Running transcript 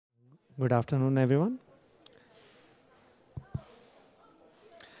Good afternoon, everyone.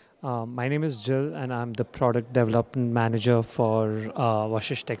 My name is Jill, and I'm the product development manager for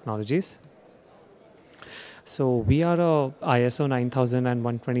VASHISHTH Technologies. So we are a ISO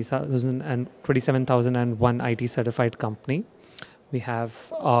 9001, 20000 and 27001 IT certified company. We have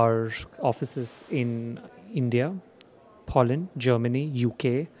our offices in India, Poland, Germany,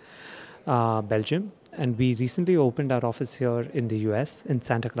 UK, Belgium, and we recently opened our office here in the US in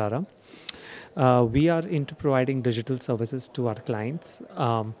Santa Clara. We are into providing digital services to our clients.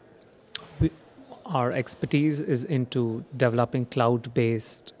 We, our expertise is into developing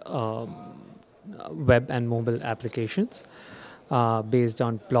cloud-based web and mobile applications based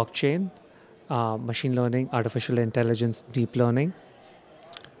on blockchain, machine learning, artificial intelligence, deep learning.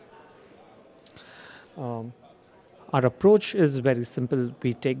 Um, our approach is very simple.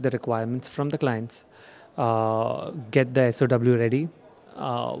 We take the requirements from the clients, get the SOW ready.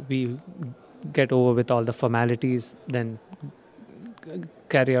 We get over with all the formalities, then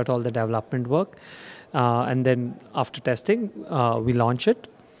carry out all the development work, and then after testing, we launch it.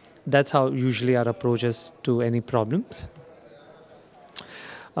 That's how usually our approach is to any problems.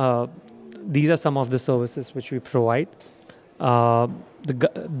 Uh, these are some of the services which we provide. Uh, the,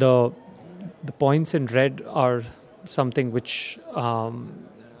 gu- the points in red are something which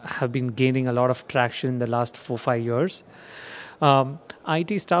have been gaining a lot of traction in the last 4 5 years.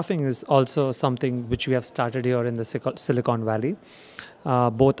 IT staffing is also something which we have started here in the Silicon Valley,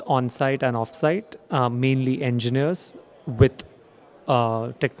 both on-site and off-site, mainly engineers with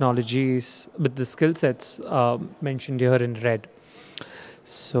technologies, with the skill sets mentioned here in red.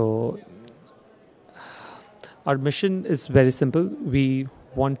 So our mission is very simple. We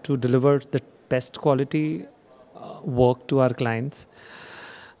want to deliver the best quality work to our clients.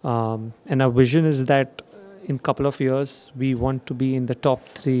 And our vision is that in a couple of years, we want to be in the top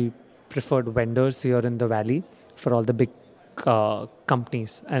 3 preferred vendors here in the Valley for all the big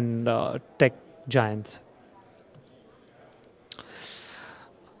companies and tech giants.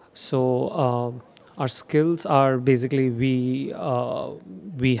 So our skills are basically we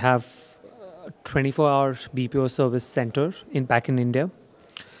have 24-hour BPO service center in back in India.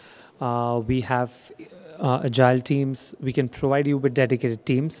 We have agile teams. We can provide you with dedicated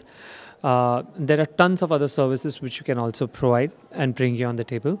teams. There are tons of other services which we can also provide and bring you on the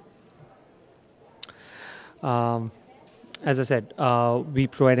table. As I said, we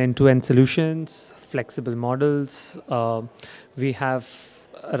provide end-to-end solutions, flexible models. We have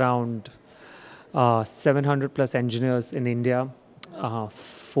around 700 plus engineers in India,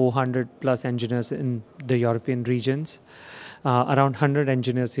 400 plus engineers in the European regions, around 100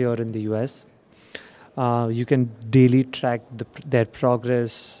 engineers here in the US. You can daily track their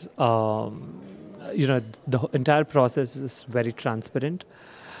progress. The entire process is very transparent.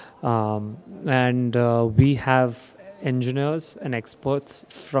 And we have engineers and experts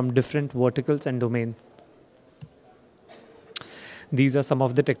from different verticals and domains. These are some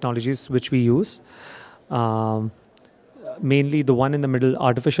of the technologies which we use. Mainly the one in the middle,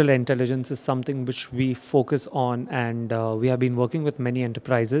 artificial intelligence, is something which we focus on, and we have been working with many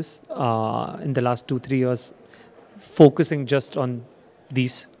enterprises in the last 2 3 years, focusing just on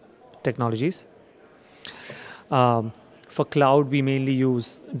these technologies. For cloud, we mainly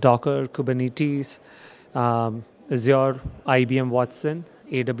use Docker, Kubernetes, Azure, IBM Watson,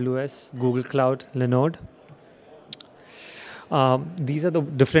 AWS, Google Cloud, Linode. These are the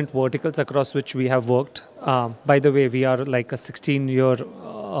different verticals across which we have worked. By the way, we are like a 16-year,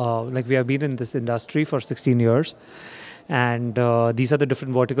 we have been in this industry for 16 years. And these are the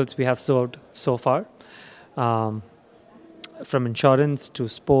different verticals we have served so far. From insurance to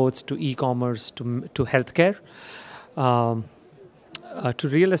sports to e-commerce to healthcare, to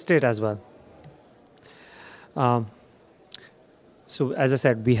real estate as well. So as I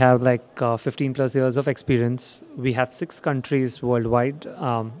said, we have like 15 plus years of experience. We have 6 countries worldwide: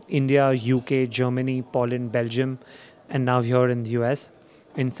 India, UK, Germany, Poland, Belgium, and now here in the US,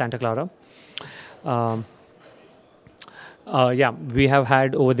 in Santa Clara. We have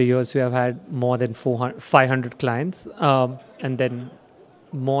had over the years, we have had more than 500 clients, and then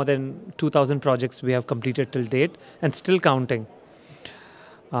more than 2,000 projects we have completed till date and still counting.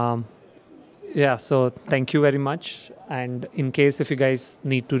 So thank you very much. And in case if you guys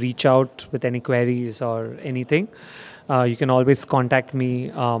need to reach out with any queries or anything, you can always contact me,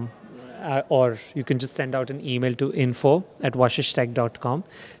 or you can just send out an email to info@vashishtech.com.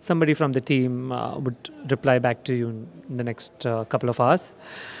 Somebody from the team would reply back to you in the next couple of hours.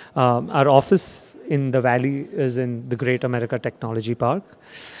 Our office in the Valley is in the Great America Technology Park.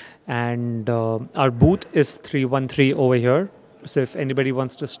 And our booth is 313 over here. So if anybody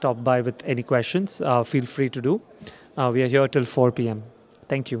wants to stop by with any questions, feel free to do. We are here till 4 p.m.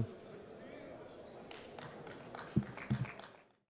 Thank you.